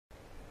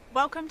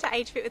Welcome to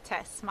Age Fit with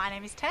Tess. My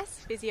name is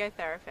Tess,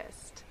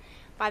 Physiotherapist.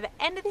 By the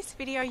end of this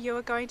video, you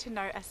are going to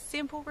know a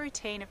simple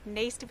routine of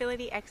knee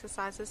stability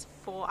exercises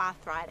for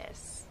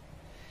arthritis.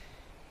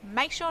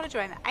 Make sure to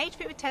join the Age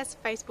Fit with Tess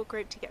Facebook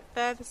group to get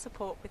further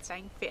support with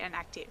staying fit and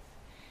active.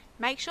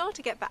 Make sure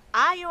to get the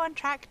Are You On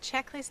Track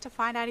checklist to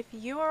find out if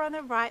you are on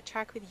the right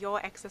track with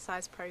your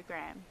exercise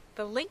program.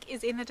 The link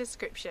is in the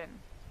description.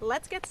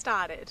 Let's get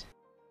started.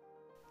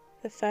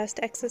 The first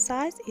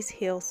exercise is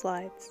heel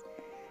slides.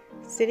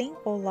 Sitting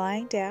or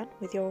lying down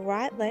with your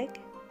right leg,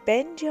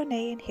 bend your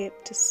knee and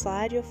hip to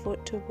slide your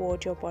foot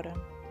toward your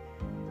bottom.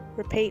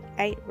 Repeat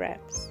 8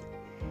 reps.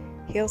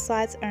 Heel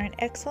slides are an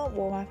excellent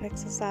warm-up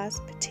exercise,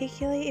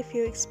 particularly if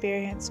you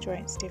experience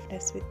joint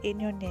stiffness within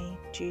your knee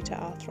due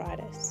to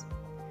arthritis.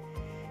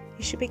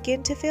 You should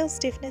begin to feel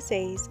stiffness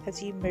ease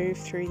as you move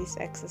through this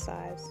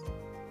exercise.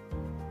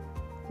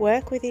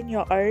 Work within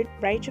your own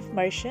range of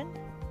motion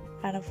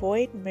and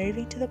avoid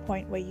moving to the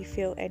point where you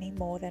feel any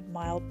more than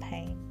mild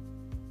pain.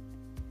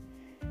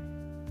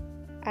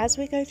 As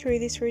we go through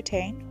this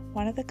routine,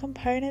 one of the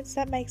components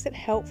that makes it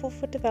helpful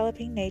for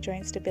developing knee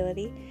joint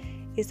stability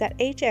is that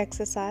each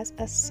exercise,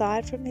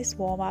 aside from this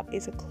warm-up,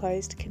 is a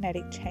closed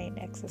kinetic chain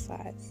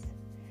exercise.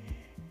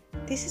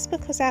 This is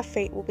because our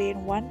feet will be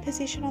in one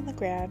position on the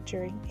ground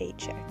during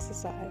each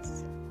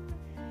exercise.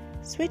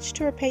 Switch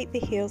to repeat the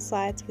heel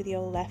slides with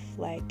your left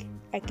leg,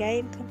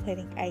 again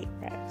completing 8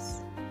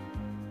 reps.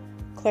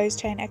 Closed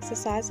chain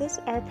exercises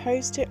are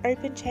opposed to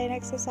open chain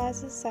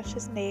exercises such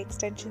as knee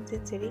extensions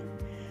in sitting,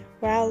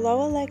 where our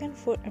lower leg and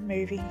foot are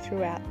moving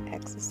throughout the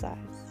exercise.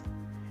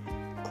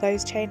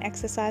 Closed chain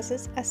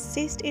exercises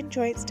assist in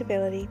joint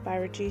stability by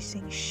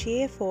reducing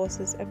shear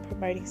forces and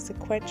promoting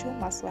sequential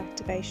muscle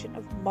activation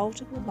of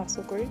multiple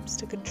muscle groups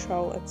to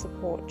control and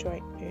support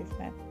joint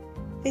movement.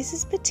 This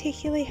is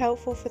particularly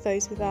helpful for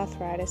those with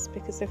arthritis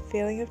because the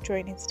feeling of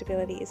joint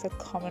instability is a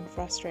common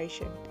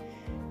frustration,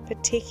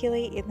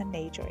 particularly in the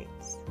knee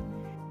joints.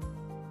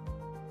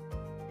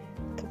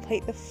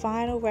 Complete the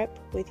final rep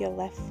with your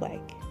left leg.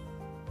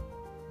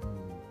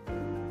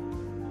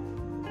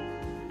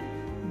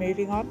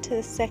 Moving on to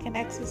the second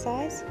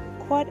exercise,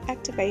 quad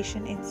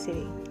activation in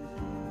sitting.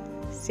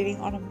 Sitting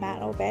on a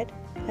mat or bed,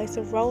 place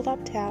a rolled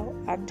up towel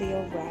under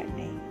your right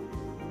knee.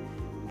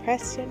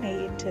 Press your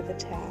knee into the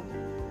towel.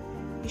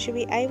 You should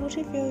be able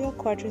to feel your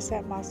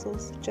quadricep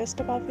muscles just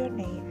above your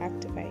knee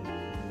activate.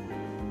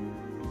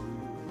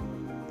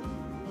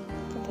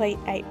 Complete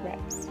 8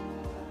 reps.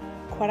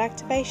 Quad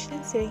activation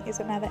in sitting is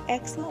another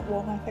excellent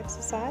warm-up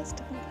exercise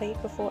to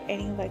complete before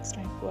any leg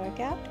strength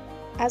workout,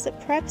 as it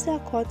preps our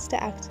quads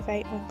to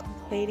activate when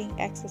completing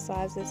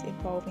exercises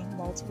involving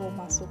multiple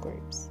muscle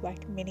groups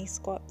like mini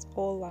squats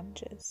or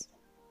lunges.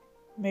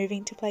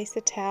 Moving to place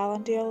the towel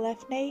under your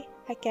left knee,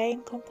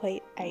 again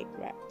complete 8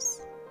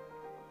 reps.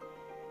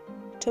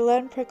 To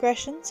learn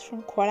progressions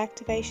from quad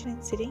activation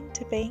in sitting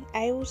to being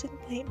able to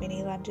complete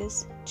mini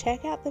lunges,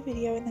 check out the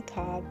video in the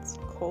cards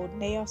called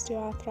Knee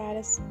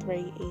Osteoarthritis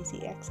 3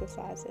 Easy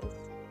Exercises.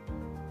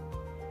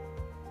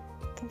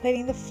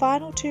 Completing the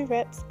final 2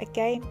 reps,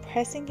 again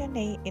pressing your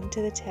knee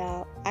into the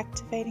towel,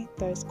 activating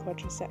those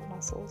quadricep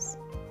muscles.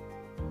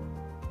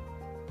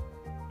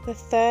 The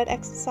third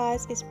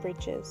exercise is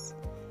bridges.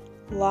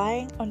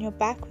 Lying on your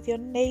back with your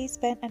knees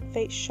bent and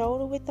feet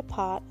shoulder width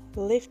apart,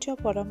 lift your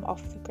bottom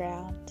off the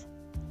ground.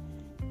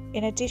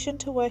 In addition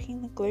to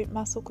working the glute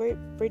muscle group,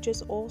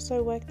 bridges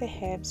also work the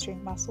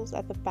hamstring muscles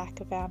at the back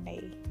of our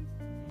knee.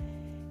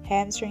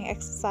 Hamstring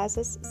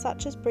exercises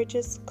such as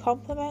bridges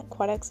complement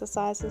quad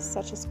exercises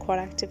such as quad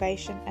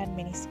activation and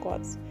mini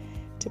squats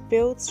to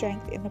build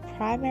strength in the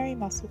primary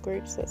muscle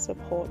groups that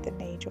support the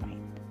knee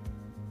joint.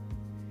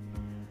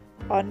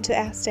 On to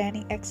our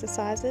standing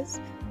exercises.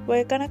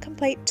 We're going to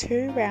complete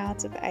 2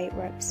 rounds of 8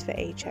 reps for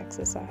each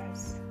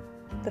exercise.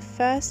 The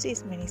first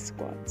is mini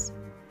squats.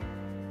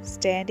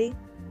 Standing,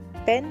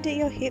 bend at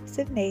your hips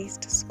and knees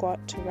to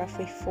squat to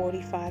roughly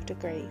 45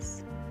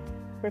 degrees.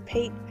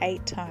 Repeat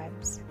 8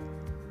 times.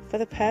 For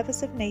the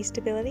purpose of knee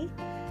stability,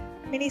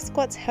 mini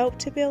squats help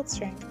to build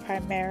strength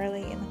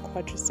primarily in the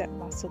quadricep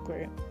muscle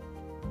group.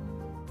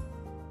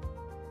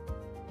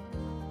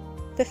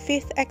 The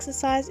 5th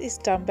exercise is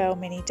dumbbell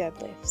mini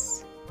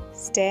deadlifts.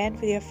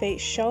 Stand with your feet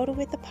shoulder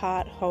width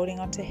apart, holding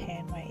onto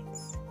hand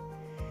weights.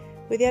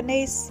 With your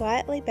knees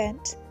slightly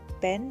bent,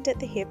 bend at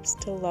the hips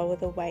to lower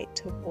the weight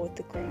toward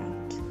the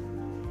ground.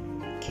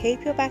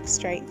 Keep your back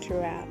straight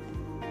throughout.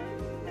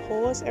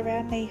 Pause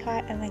around knee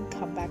height and then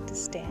come back to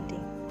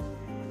standing.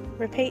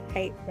 Repeat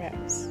 8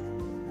 reps.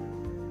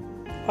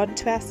 On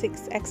to our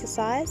 6th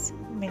exercise,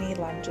 mini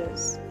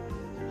lunges.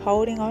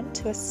 Holding on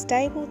to a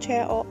stable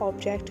chair or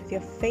object with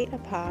your feet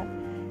apart,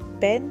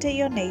 bend at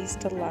your knees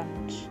to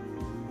lunge.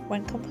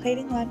 When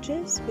completing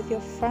lunges with your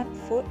front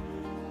foot,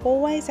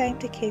 always aim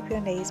to keep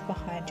your knees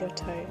behind your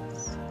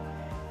toes.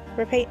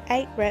 Repeat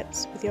 8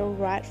 reps with your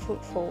right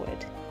foot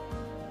forward.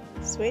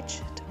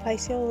 Switch to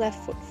place your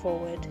left foot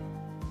forward.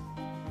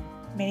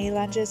 Mini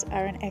lunges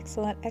are an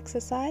excellent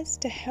exercise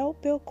to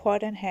help build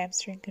quad and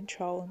hamstring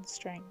control and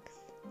strength.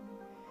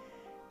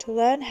 To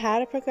learn how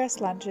to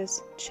progress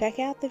lunges, check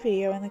out the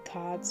video in the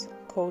cards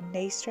called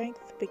Knee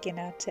Strength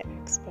Beginner to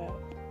Expert.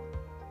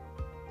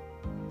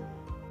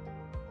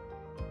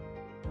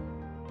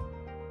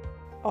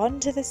 On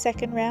to the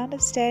second round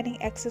of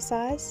standing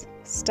exercise,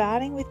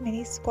 starting with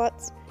mini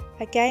squats,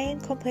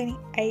 again completing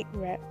 8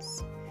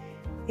 reps.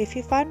 If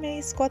you find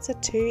mini squats are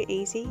too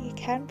easy, you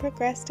can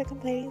progress to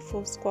completing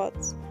full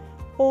squats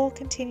or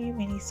continue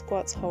mini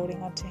squats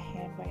holding onto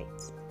hand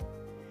weights.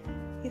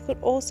 You could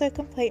also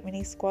complete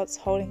mini squats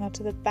holding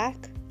onto the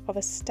back of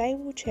a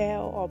stable chair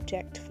or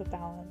object for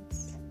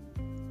balance.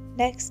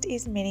 Next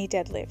is mini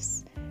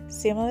deadlifts.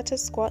 Similar to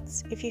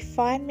squats, if you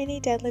find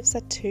mini deadlifts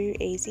are too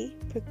easy,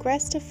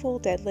 progress to full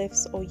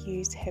deadlifts or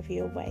use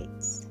heavier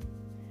weights.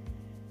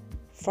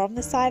 From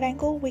the side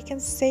angle, we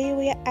can see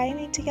we are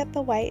aiming to get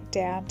the weight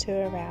down to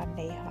around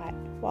knee height,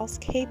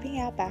 whilst keeping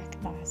our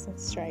back nice and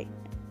straight.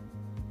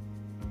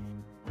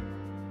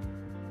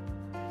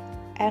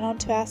 And on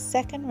to our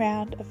second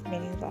round of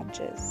mini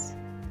lunges.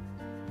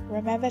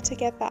 Remember to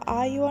get the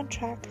Are You On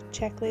Track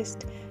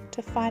checklist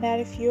to find out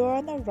if you are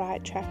on the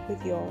right track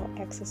with your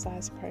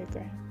exercise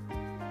program.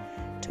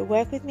 To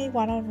work with me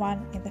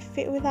one-on-one in the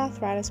Fit with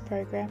Arthritis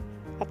program,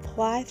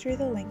 apply through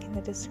the link in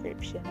the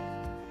description.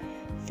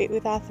 Fit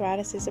with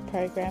Arthritis is a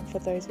program for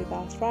those with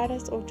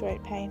arthritis or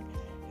joint pain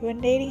who are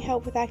needing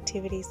help with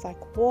activities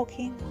like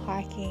walking,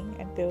 hiking,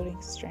 and building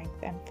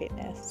strength and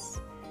fitness.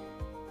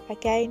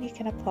 Again, you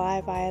can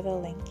apply via the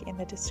link in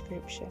the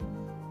description.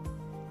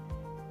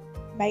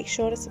 Make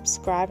sure to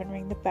subscribe and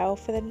ring the bell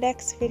for the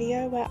next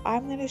video where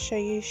I'm going to show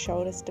you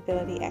shoulder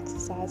stability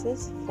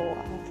exercises for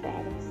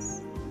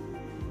arthritis.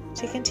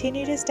 To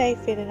continue to stay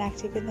fit and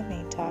active in the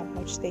meantime,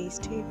 watch these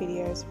 2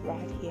 videos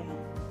right here.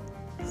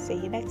 See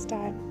you next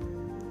time.